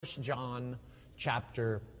1 John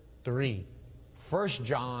chapter 3. 1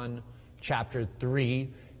 John chapter 3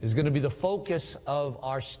 is going to be the focus of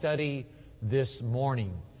our study this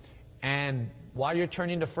morning. And while you're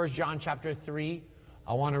turning to 1 John chapter 3,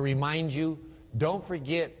 I want to remind you, don't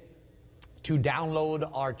forget to download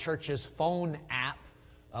our church's phone app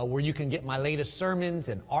where you can get my latest sermons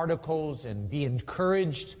and articles and be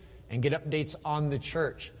encouraged and get updates on the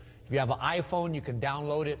church. If you have an iPhone, you can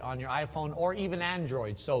download it on your iPhone or even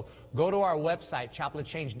Android. So go to our website,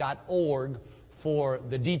 chapelofchange.org, for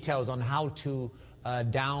the details on how to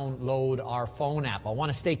download our phone app. I want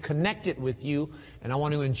to stay connected with you, and I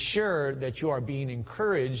want to ensure that you are being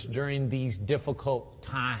encouraged during these difficult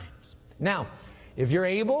times. Now, if you're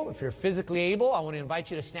able, if you're physically able, I want to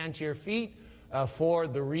invite you to stand to your feet for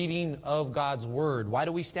the reading of God's Word. Why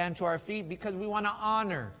do we stand to our feet? Because we want to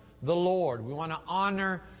honor the Lord. We want to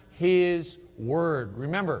honor His Word.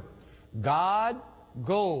 Remember, God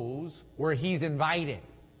goes where He's invited.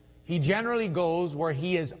 He generally goes where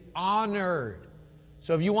He is honored.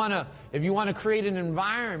 So if you want to create an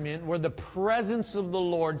environment where the presence of the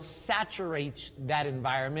Lord saturates that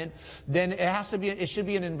environment, then it should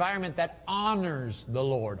be an environment that honors the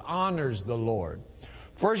Lord, honors the Lord.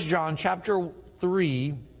 1 John chapter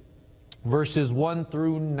 3, verses 1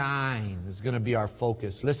 through 9 is going to be our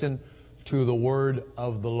focus. Listen to the word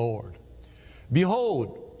of the Lord.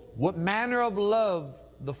 Behold, what manner of love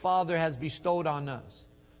the Father has bestowed on us,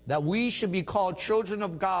 that we should be called children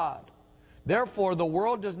of God. Therefore, the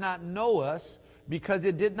world does not know us because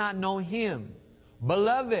it did not know Him.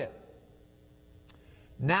 Beloved,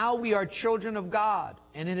 now we are children of God,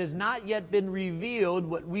 and it has not yet been revealed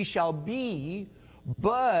what we shall be,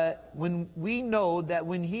 but when we know that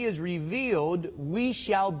when He is revealed, we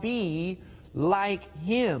shall be like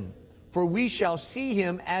Him, for we shall see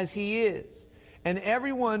Him as He is. And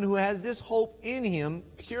everyone who has this hope in Him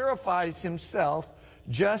purifies himself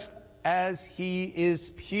just as He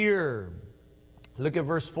is pure. Look at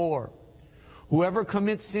verse 4. Whoever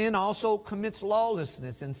commits sin also commits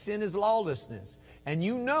lawlessness, and sin is lawlessness. And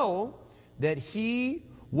you know that He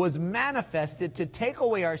was manifested to take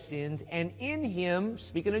away our sins, and in Him,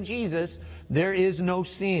 speaking of Jesus, there is no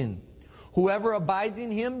sin. Whoever abides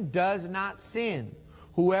in Him does not sin.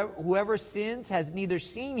 Whoever sins has neither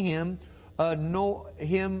seen Him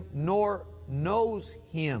nor knows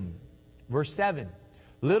Him. Verse 7.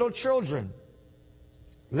 Little children,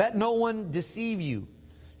 let no one deceive you.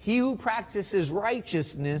 He who practices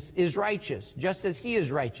righteousness is righteous, just as he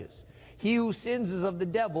is righteous. He who sins is of the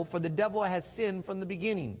devil, for the devil has sinned from the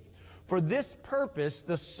beginning. For this purpose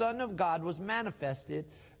the Son of God was manifested,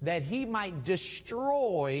 that He might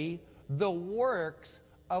destroy the works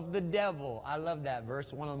of the devil. I love that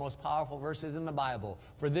verse, one of the most powerful verses in the Bible.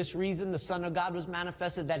 For this reason the Son of God was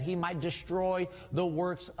manifested, that He might destroy the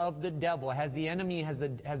works of the devil. Has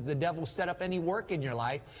the devil set up any work in your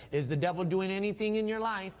life? Is the devil doing anything in your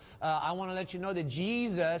life? I want to let you know that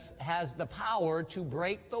Jesus has the power to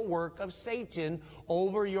break the work of Satan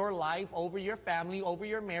over your life, over your family, over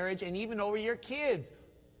your marriage, and even over your kids.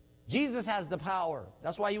 Jesus has the power.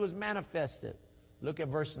 That's why He was manifested. Look at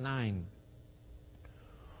verse 9.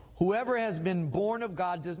 Whoever has been born of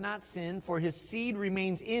God does not sin, for his seed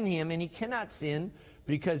remains in him, and he cannot sin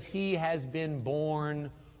because he has been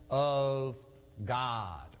born of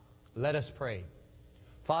God. Let us pray.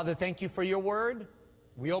 Father, thank You for Your word.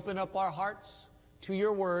 We open up our hearts to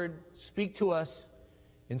Your word. Speak to us,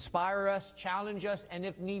 inspire us, challenge us, and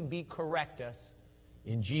if need be, correct us.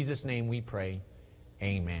 In Jesus' name we pray.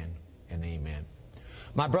 Amen and amen.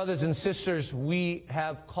 My brothers and sisters, we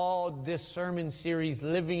have called this sermon series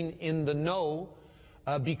Living in the Know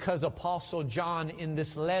because Apostle John in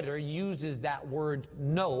this letter uses that word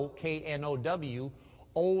know, K-N-O-W,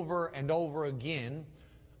 over and over again.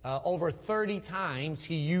 Over 30 times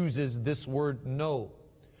he uses this word know.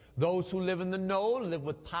 Those who live in the know live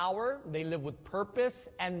with power, they live with purpose,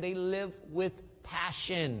 and they live with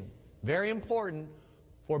passion. Very important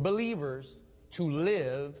for believers to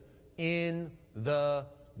live in the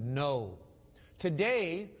know.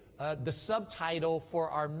 Today, the subtitle for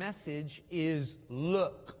our message is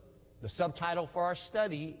Look. The subtitle for our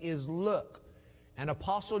study is Look. And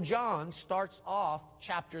Apostle John starts off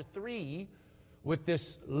chapter 3 with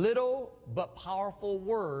this little but powerful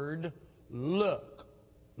word, look.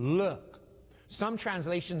 Look. Some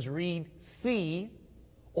translations read see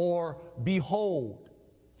or behold.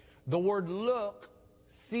 The word look,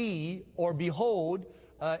 see, or behold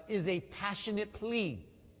is a passionate plea.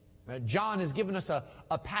 John has given us a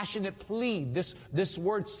passionate plea. This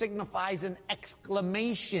word signifies an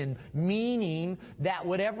exclamation, meaning that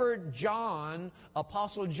whatever John,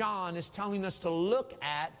 Apostle John, is telling us to look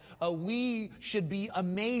at, we should be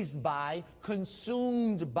amazed by,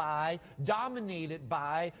 consumed by, dominated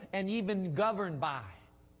by, and even governed by.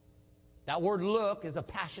 That word look is a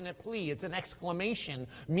passionate plea. It's an exclamation,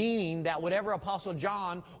 meaning that whatever Apostle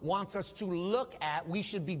John wants us to look at, we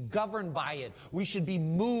should be governed by it. We should be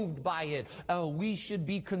moved by it. We should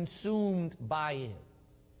be consumed by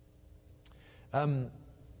it.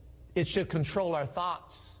 It should control our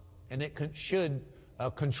thoughts, and it should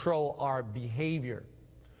control our behavior.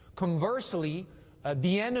 Conversely,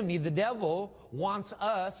 the enemy, the devil, wants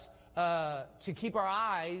us to keep our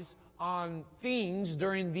eyes on things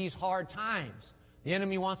during these hard times. The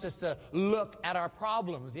enemy wants us to look at our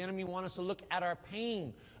problems. The enemy wants us to look at our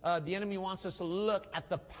pain. The enemy wants us to look at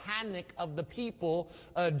the panic of the people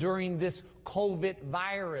during this COVID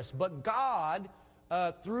virus. But God,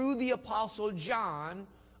 through the Apostle John,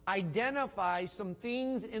 identifies some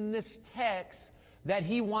things in this text that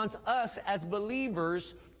he wants us as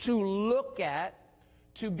believers to look at,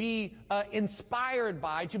 to be inspired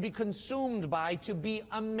by, to be consumed by, to be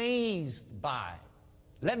amazed by.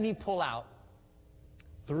 Let me pull out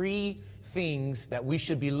 3 things that we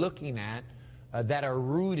should be looking at that are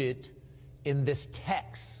rooted in this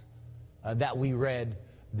text that we read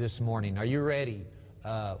this morning. Are you ready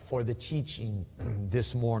for the teaching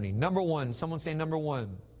this morning? Number 1, someone say number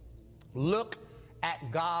 1. Look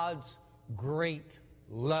at God's great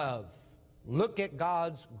love. Look at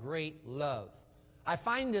God's great love. I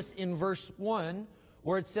find this in verse 1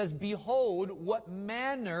 where it says, "Behold, what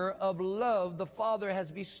manner of love the Father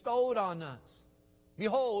has bestowed on us."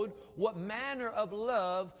 Behold, what manner of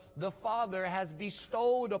love the Father has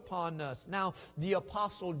bestowed upon us. Now, the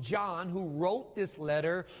Apostle John, who wrote this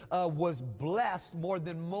letter, was blessed more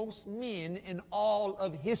than most men in all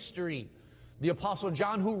of history. The Apostle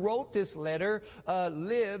John, who wrote this letter,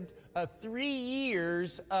 lived 3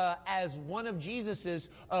 years as one of Jesus's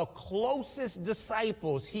closest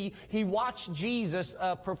disciples. He watched Jesus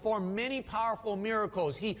perform many powerful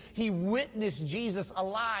miracles. He witnessed Jesus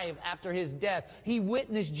alive after his death. He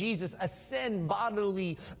witnessed Jesus ascend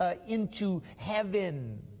bodily into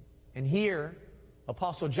heaven. And here,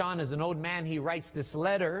 Apostle John, as an old man, he writes this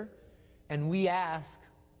letter, and we ask,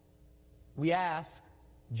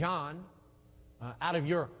 John, out of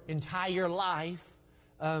your entire life,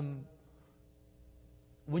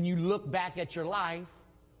 when you look back at your life,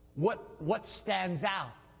 what stands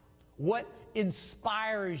out? What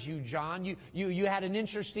inspires you, John? You had an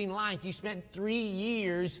interesting life. You spent 3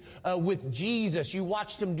 years with Jesus. You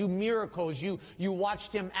watched him do miracles. You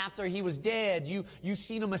watched him after he was dead. You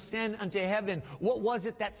seen him ascend unto heaven. What was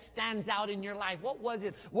it that stands out in your life?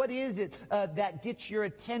 What is it that gets your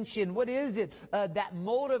attention? What is it that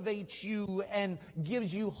motivates you and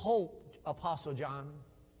gives you hope, Apostle John?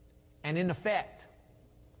 And in effect,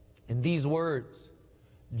 in these words,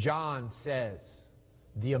 John says,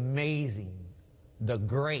 the amazing, the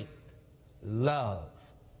great love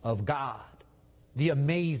of God. The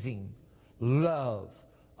amazing love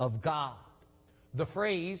of God. The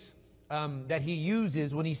phrase that he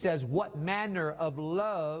uses when he says, what manner of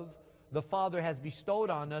love the Father has bestowed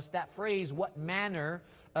on us, that phrase, what manner,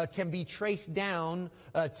 can be traced down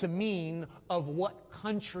to mean of what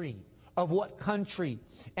country. Of what country.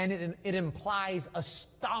 And it implies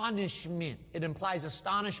astonishment. It implies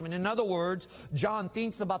astonishment. In other words, John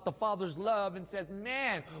thinks about the Father's love and says,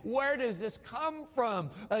 man, where does this come from?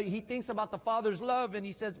 He thinks about the Father's love and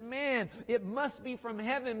he says, man, it must be from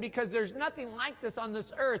heaven because there's nothing like this on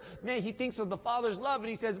this earth. Man, he thinks of the Father's love and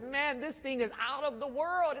he says, man, this thing is out of the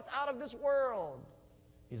world. It's out of this world.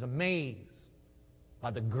 He's amazed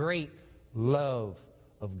by the great love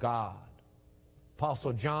of God.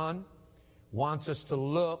 Apostle John wants us to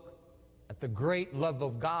look at the great love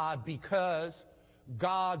of God because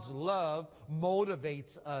God's love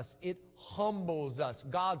motivates us. It humbles us.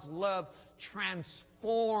 God's love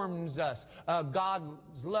transforms us. God's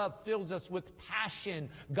love fills us with passion.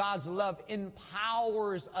 God's love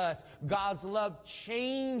empowers us. God's love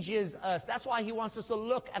changes us. That's why he wants us to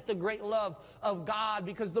look at the great love of God,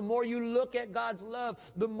 because the more you look at God's love,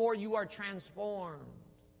 the more you are transformed.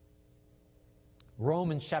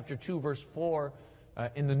 Romans chapter 2, verse 4,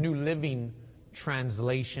 in the New Living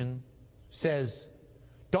Translation says,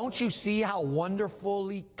 don't you see how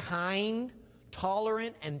wonderfully kind,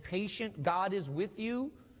 tolerant, and patient God is with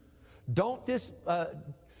you? Does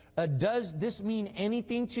this mean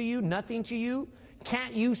anything to you? Nothing to you?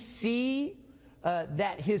 Can't you see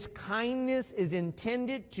that his kindness is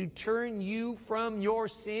intended to turn you from your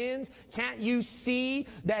sins? Can't you see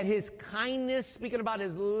that his kindness, speaking about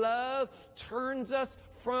his love, turns us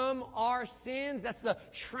from our sins? That's the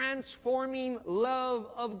transforming love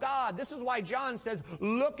of God. This is why John says,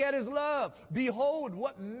 look at his love. Behold,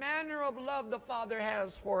 what manner of love the Father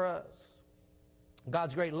has for us.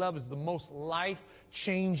 God's great love is the most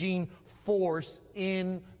life-changing force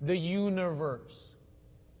in the universe.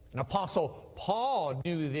 And Apostle Paul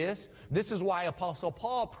knew this. This is why Apostle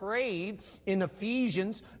Paul prayed in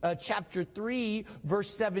Ephesians chapter 3,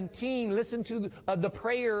 verse 17. Listen to the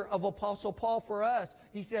prayer of Apostle Paul for us.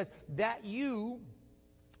 He says, that you,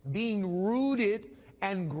 being rooted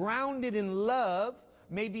and grounded in love,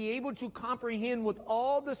 may be able to comprehend with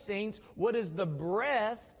all the saints what is the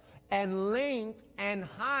breadth and length and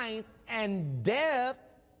height and depth,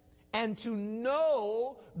 and to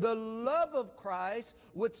know the love of Christ,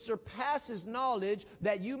 which surpasses knowledge,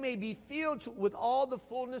 that you may be filled with all the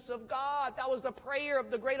fullness of God. That was the prayer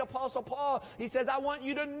of the great Apostle Paul. He says, I want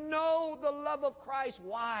you to know the love of Christ.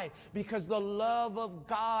 Why? Because the love of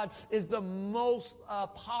God is the most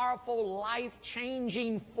powerful,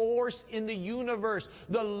 life-changing force in the universe.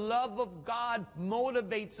 The love of God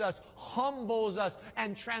motivates us, humbles us,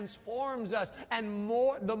 and transforms us. And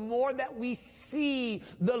the more that we see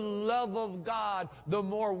the love of God, the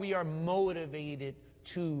more we are motivated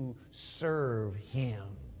to serve him.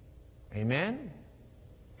 Amen?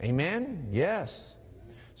 Amen? Yes.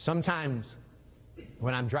 Sometimes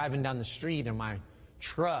when I'm driving down the street in my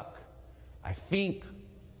truck, I think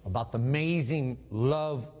about the amazing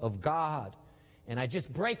love of God, and I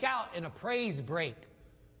just break out in a praise break.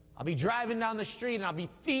 I'll be driving down the street and I'll be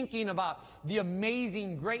thinking about the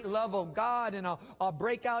amazing, great love of God, and I'll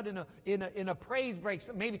break out in a praise break.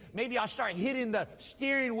 So maybe I'll start hitting the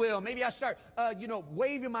steering wheel. Maybe I start,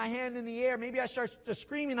 waving my hand in the air. Maybe I start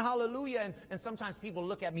screaming hallelujah. And sometimes people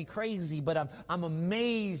look at me crazy, but I'm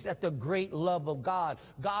amazed at the great love of God.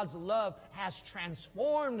 God's love has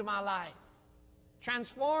transformed my life.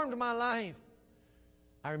 Transformed my life.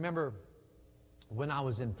 I remember when I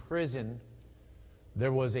was in prison,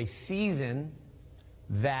 there was a season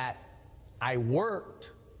that I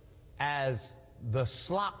worked as the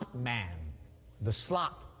slop man. The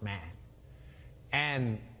slop man.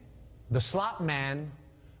 And the slop man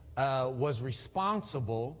was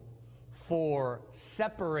responsible for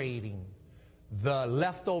separating the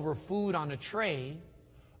leftover food on a tray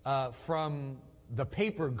from the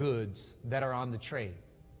paper goods that are on the tray.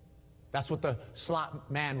 That's what the slop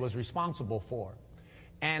man was responsible for.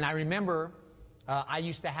 And I remember I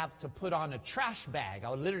used to have to put on a trash bag.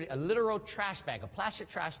 A literal trash bag, a plastic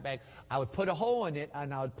trash bag. I would put a hole in it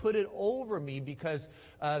and I would put it over me, because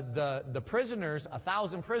the prisoners,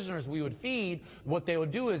 1,000 prisoners we would feed, what they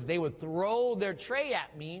would do is they would throw their tray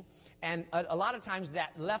at me, and a lot of times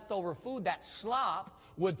that leftover food, that slop,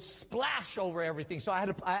 would splash over everything. So I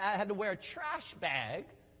had to wear a trash bag,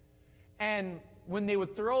 and when they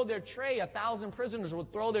would throw their tray, 1,000 prisoners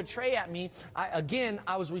would throw their tray at me.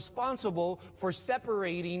 I was responsible for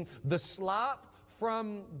separating the slop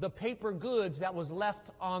from the paper goods that was left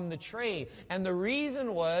on the tray. And the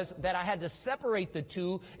reason was that I had to separate the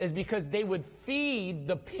two is because they would feed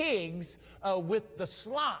the pigs with the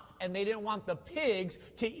slop, and they didn't want the pigs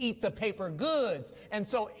to eat the paper goods. And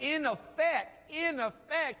so in effect,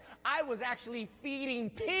 I was actually feeding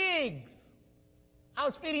pigs. I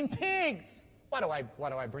was feeding pigs. Why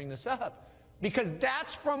do I bring this up? Because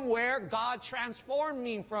that's from where God transformed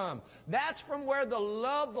me from. That's from where the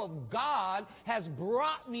love of God has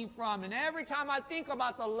brought me from. And every time I think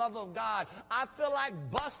about the love of God, I feel like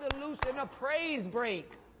busting loose in a praise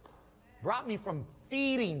break. Brought me from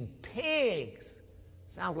feeding pigs.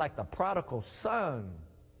 Sounds like the prodigal son.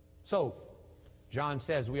 So, John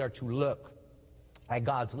says we are to look at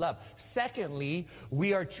God's love. Secondly,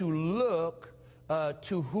 we are to look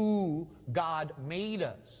to who God made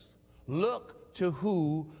us. Look to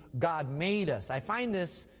who God made us. I find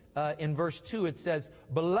this in verse 2. It says,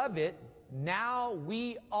 Beloved, now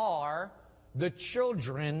we are the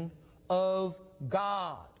children of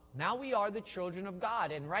God. Now we are the children of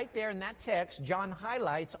God. And right there in that text, John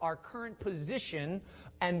highlights our current position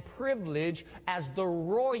and privilege as the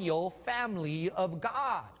royal family of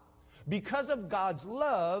God. Because of God's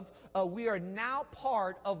love, we are now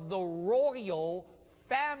part of the royal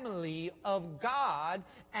family of God,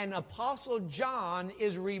 and Apostle John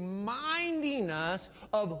is reminding us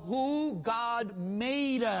of who God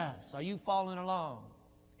made us. Are you following along?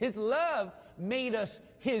 His love made us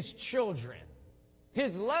his children.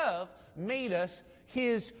 His love made us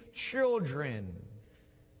his children.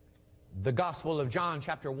 The Gospel of John,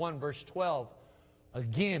 chapter 1, verse 12,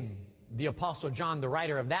 Again, the Apostle John, the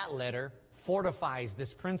writer of that letter, fortifies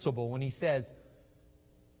this principle when he says,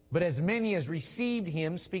 but as many as received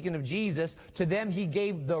him, speaking of Jesus, to them he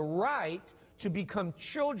gave the right to become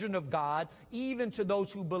children of God, even to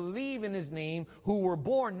those who believe in his name, who were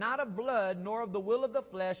born not of blood, nor of the will of the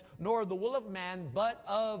flesh, nor of the will of man, but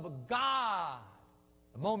of God.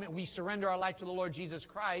 The moment we surrender our life to the Lord Jesus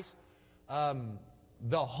Christ,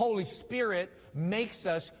 the Holy Spirit makes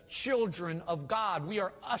us children of God. We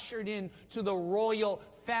are ushered into the royal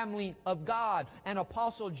family of God. And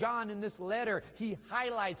Apostle John in this letter, he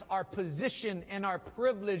highlights our position and our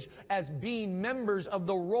privilege as being members of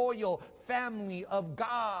the royal family of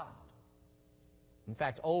God. In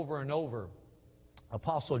fact, over and over,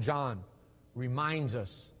 Apostle John reminds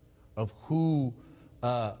us of who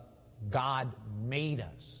God made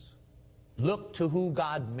us. Look to who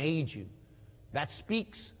God made you. That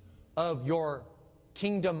speaks of your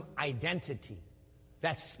kingdom identity.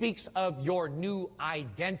 That speaks of your new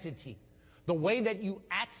identity. The way that you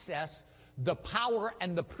access the power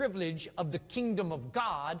and the privilege of the kingdom of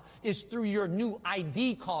God is through your new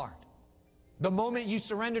ID card. The moment you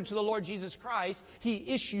surrender to the Lord Jesus Christ, he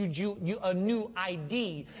issued you a new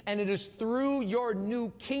ID. And it is through your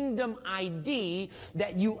new kingdom ID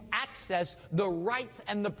that you access the rights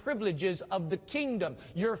and the privileges of the kingdom.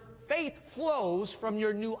 Your faith flows from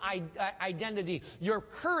your new identity. Your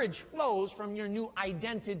courage flows from your new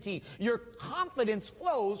identity. Your confidence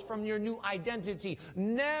flows from your new identity.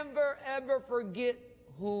 Never, ever forget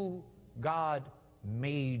who God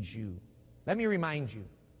made you. Let me remind you,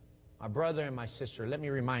 my brother and my sister, let me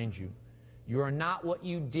remind you, you are not what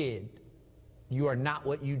you did. You are not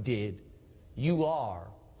what you did. You are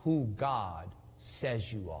who God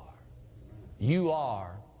says you are. You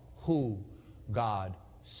are who God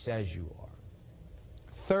says you are.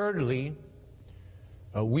 Thirdly,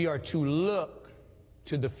 we are to look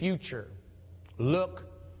to the future. Look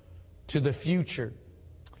to the future.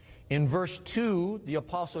 In verse 2, the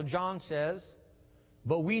Apostle John says,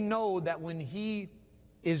 but we know that when he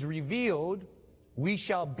is revealed, we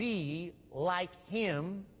shall be like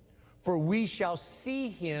him, for we shall see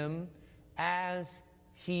him as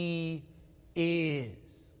he is.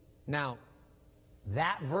 Now,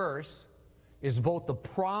 that verse is both a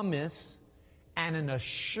promise and an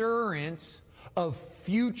assurance of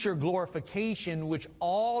future glorification which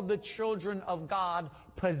all the children of God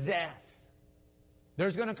possess.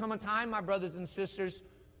 There's going to come a time, my brothers and sisters,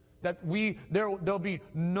 that there'll be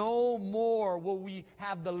no more will we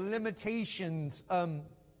have the limitations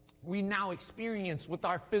we now experience with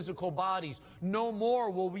our physical bodies. No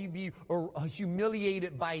more will we be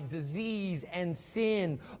humiliated by disease and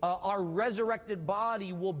sin. Our resurrected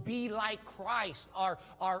body will be like Christ.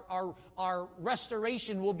 Our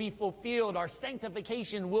restoration will be fulfilled. Our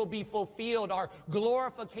sanctification will be fulfilled. Our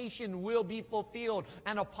glorification will be fulfilled.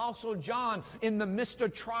 And Apostle John, in the midst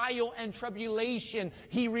of trial and tribulation,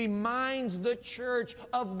 he reminds the church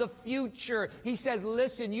of the future. He says,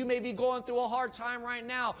 listen, you may be going through a hard time right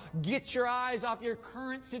now. Get your eyes off your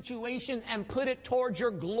current situation and put it towards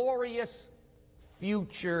your glorious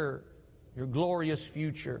future. Your glorious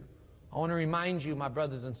future. I want to remind you, my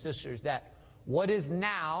brothers and sisters, that what is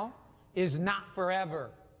now is not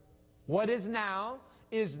forever. What is now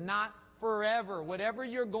is not forever. Whatever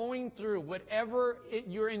you're going through, whatever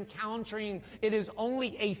you're encountering, it is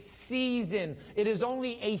only a season. It is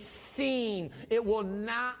only a scene. It will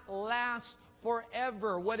not last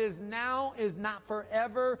forever. What is now is not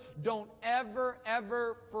forever. Don't ever,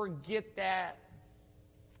 ever forget that.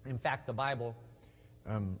 In fact, the Bible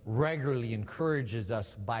regularly encourages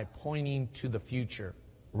us by pointing to the future.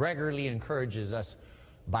 Regularly encourages us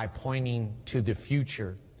by pointing to the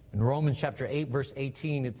future. In Romans chapter 8, verse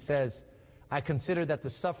 18, it says, I consider that the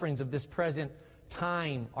sufferings of this present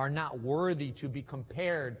time are not worthy to be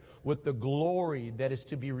compared with the glory that is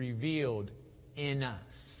to be revealed in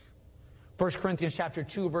us. 1 Corinthians chapter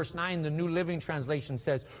 2, verse 9, the New Living Translation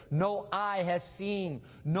says, no eye has seen,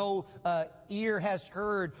 no ear has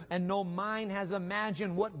heard, and no mind has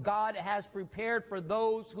imagined what God has prepared for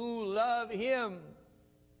those who love him.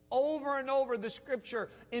 Over and over, the Scripture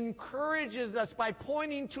encourages us by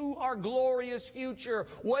pointing to our glorious future.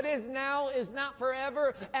 What is now is not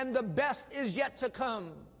forever, and the best is yet to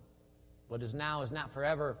come. What is now is not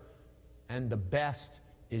forever, and the best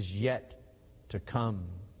is yet to come.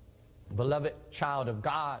 Beloved child of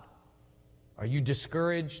God, are you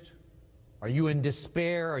discouraged? Are you in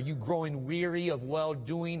despair? Are you growing weary of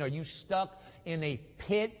well-doing? Are you stuck in a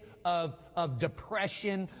pit of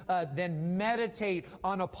depression, then meditate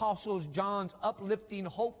on Apostle John's uplifting,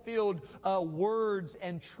 hope-filled words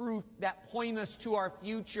and truth that point us to our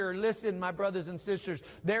future. Listen, my brothers and sisters,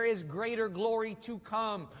 there is greater glory to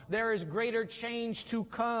come. There is greater change to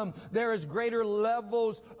come. There is greater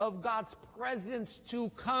levels of God's presence to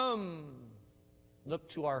come. Look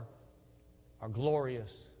to our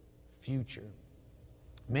glorious future.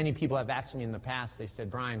 Many people have asked me in the past, they said,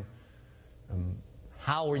 Brian,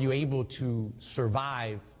 how were you able to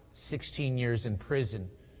survive 16 years in prison?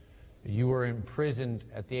 You were imprisoned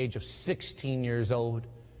at the age of 16 years old,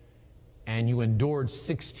 and you endured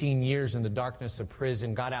 16 years in the darkness of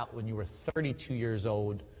prison, got out when you were 32 years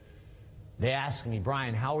old. They asked me,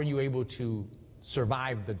 Brian, how were you able to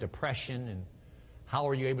survive the depression, and how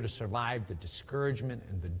were you able to survive the discouragement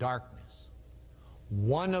and the darkness?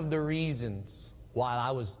 One of the reasons why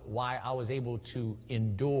I was able to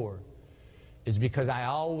endure is because I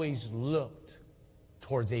always looked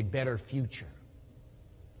towards a better future.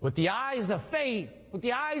 With the eyes of faith,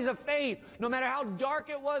 no matter how dark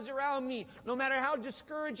it was around me, no matter how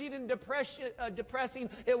discouraging and depressing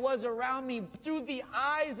it was around me, through the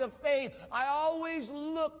eyes of faith, I always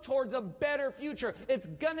looked towards a better future. It's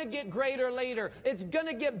gonna get greater later. It's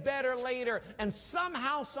gonna get better later. And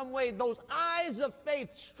somehow, some way, those eyes of faith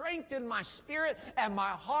strengthened my spirit and my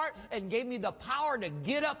heart and gave me the power to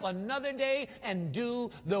get up another day and do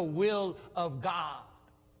the will of God.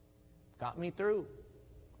 Got me through.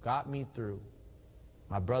 Got me through.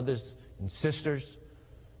 My brothers and sisters,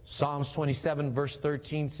 Psalms 27 verse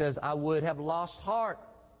 13 says, I would have lost heart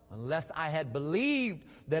unless I had believed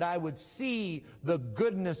that I would see the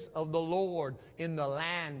goodness of the Lord in the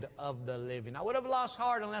land of the living. I would have lost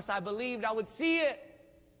heart unless I believed I would see it.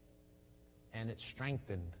 And it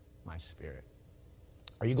strengthened my spirit.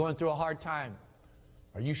 Are you going through a hard time?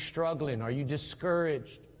 Are you struggling? Are you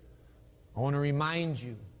discouraged? I want to remind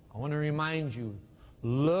you,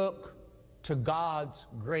 look to God's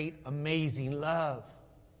great, amazing love.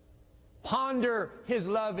 Ponder His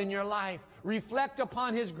love in your life. Reflect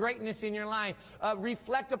upon His greatness in your life.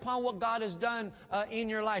 Reflect upon what God has done in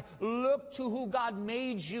your life. Look to who God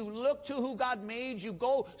made you. Look to who God made you.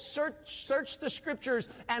 Go search the Scriptures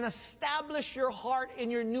and establish your heart in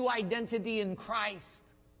your new identity in Christ.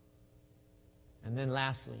 And then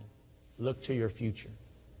lastly, look to your future.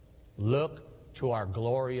 Look to our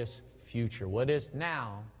glorious future. What is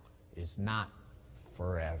now is not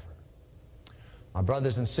forever. My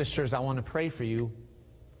brothers and sisters, I want to pray for you.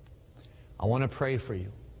 I want to pray for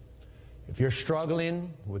you. If you're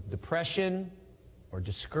struggling with depression or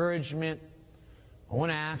discouragement, I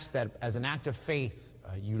want to ask that as an act of faith,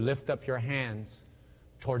 you lift up your hands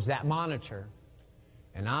towards that monitor,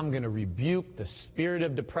 and I'm going to rebuke the spirit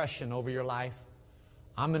of depression over your life.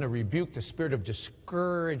 I'm going to rebuke the spirit of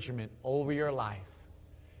discouragement over your life.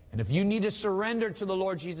 And if you need to surrender to the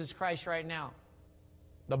Lord Jesus Christ right now,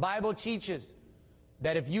 the Bible teaches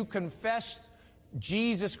that if you confess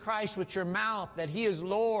Jesus Christ with your mouth, that He is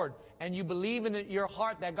Lord, and you believe in your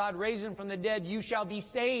heart that God raised Him from the dead, you shall be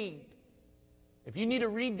saved. If you need to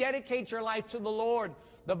rededicate your life to the Lord,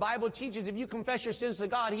 the Bible teaches if you confess your sins to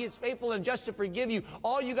God, He is faithful and just to forgive you.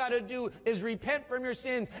 All you got to do is repent from your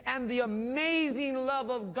sins, and the amazing love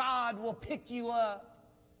of God will pick you up.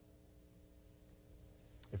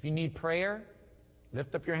 If you need prayer,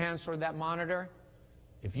 lift up your hands toward that monitor.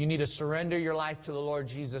 If you need to surrender your life to the Lord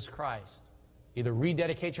Jesus Christ, either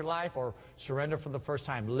rededicate your life or surrender for the first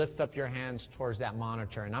time, lift up your hands towards that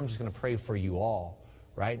monitor. And I'm just going to pray for you all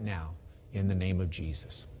right now in the name of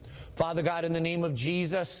Jesus. Father God, in the name of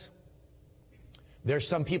Jesus, there's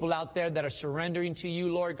some people out there that are surrendering to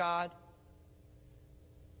you, Lord God.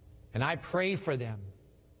 And I pray for them.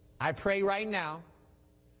 I pray right now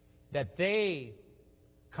that they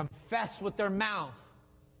confess with their mouth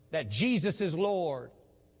that Jesus is Lord.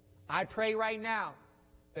 I pray right now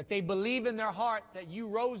that they believe in their heart that you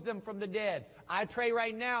rose them from the dead. I pray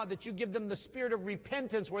right now that you give them the spirit of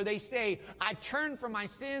repentance where they say, I turn from my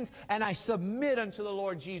sins and I submit unto the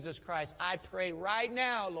Lord Jesus Christ. I pray right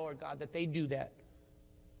now, Lord God, that they do that.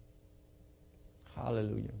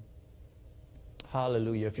 Hallelujah.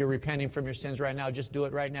 Hallelujah. If you're repenting from your sins right now, just do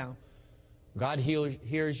it right now. God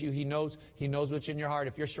hears you. He knows what's in your heart.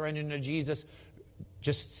 If you're surrendering to Jesus,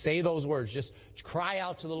 just say those words. Just cry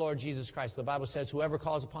out to the Lord Jesus Christ. The Bible says, whoever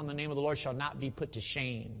calls upon the name of the Lord shall not be put to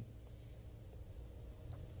shame.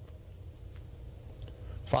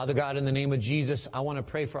 Father God, in the name of Jesus, I want to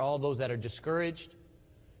pray for all those that are discouraged.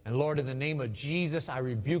 And Lord, in the name of Jesus, I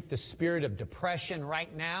rebuke the spirit of depression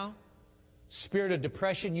right now. Spirit of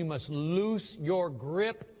depression, you must loose your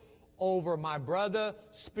grip over my brother.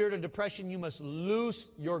 Spirit of depression, you must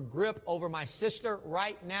loose your grip over my sister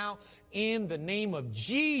right now in the name of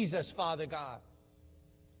Jesus, Father God.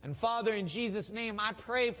 And Father, in Jesus' name, I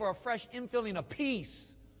pray for a fresh infilling of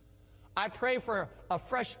peace. I pray for a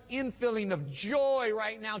fresh infilling of joy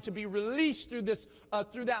right now to be released through this,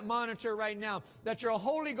 through that monitor right now. That your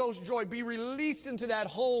Holy Ghost joy be released into that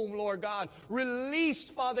home, Lord God.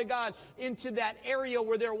 Released, Father God, into that area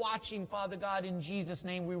where they're watching, Father God. In Jesus'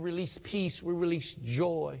 name, we release peace. We release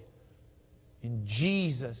joy. In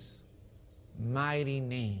Jesus' mighty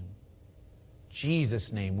name.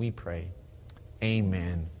 Jesus' name we pray.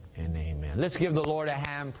 Amen and amen. Let's give the Lord a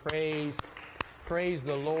hand praise. Praise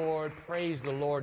the Lord. Praise the Lord.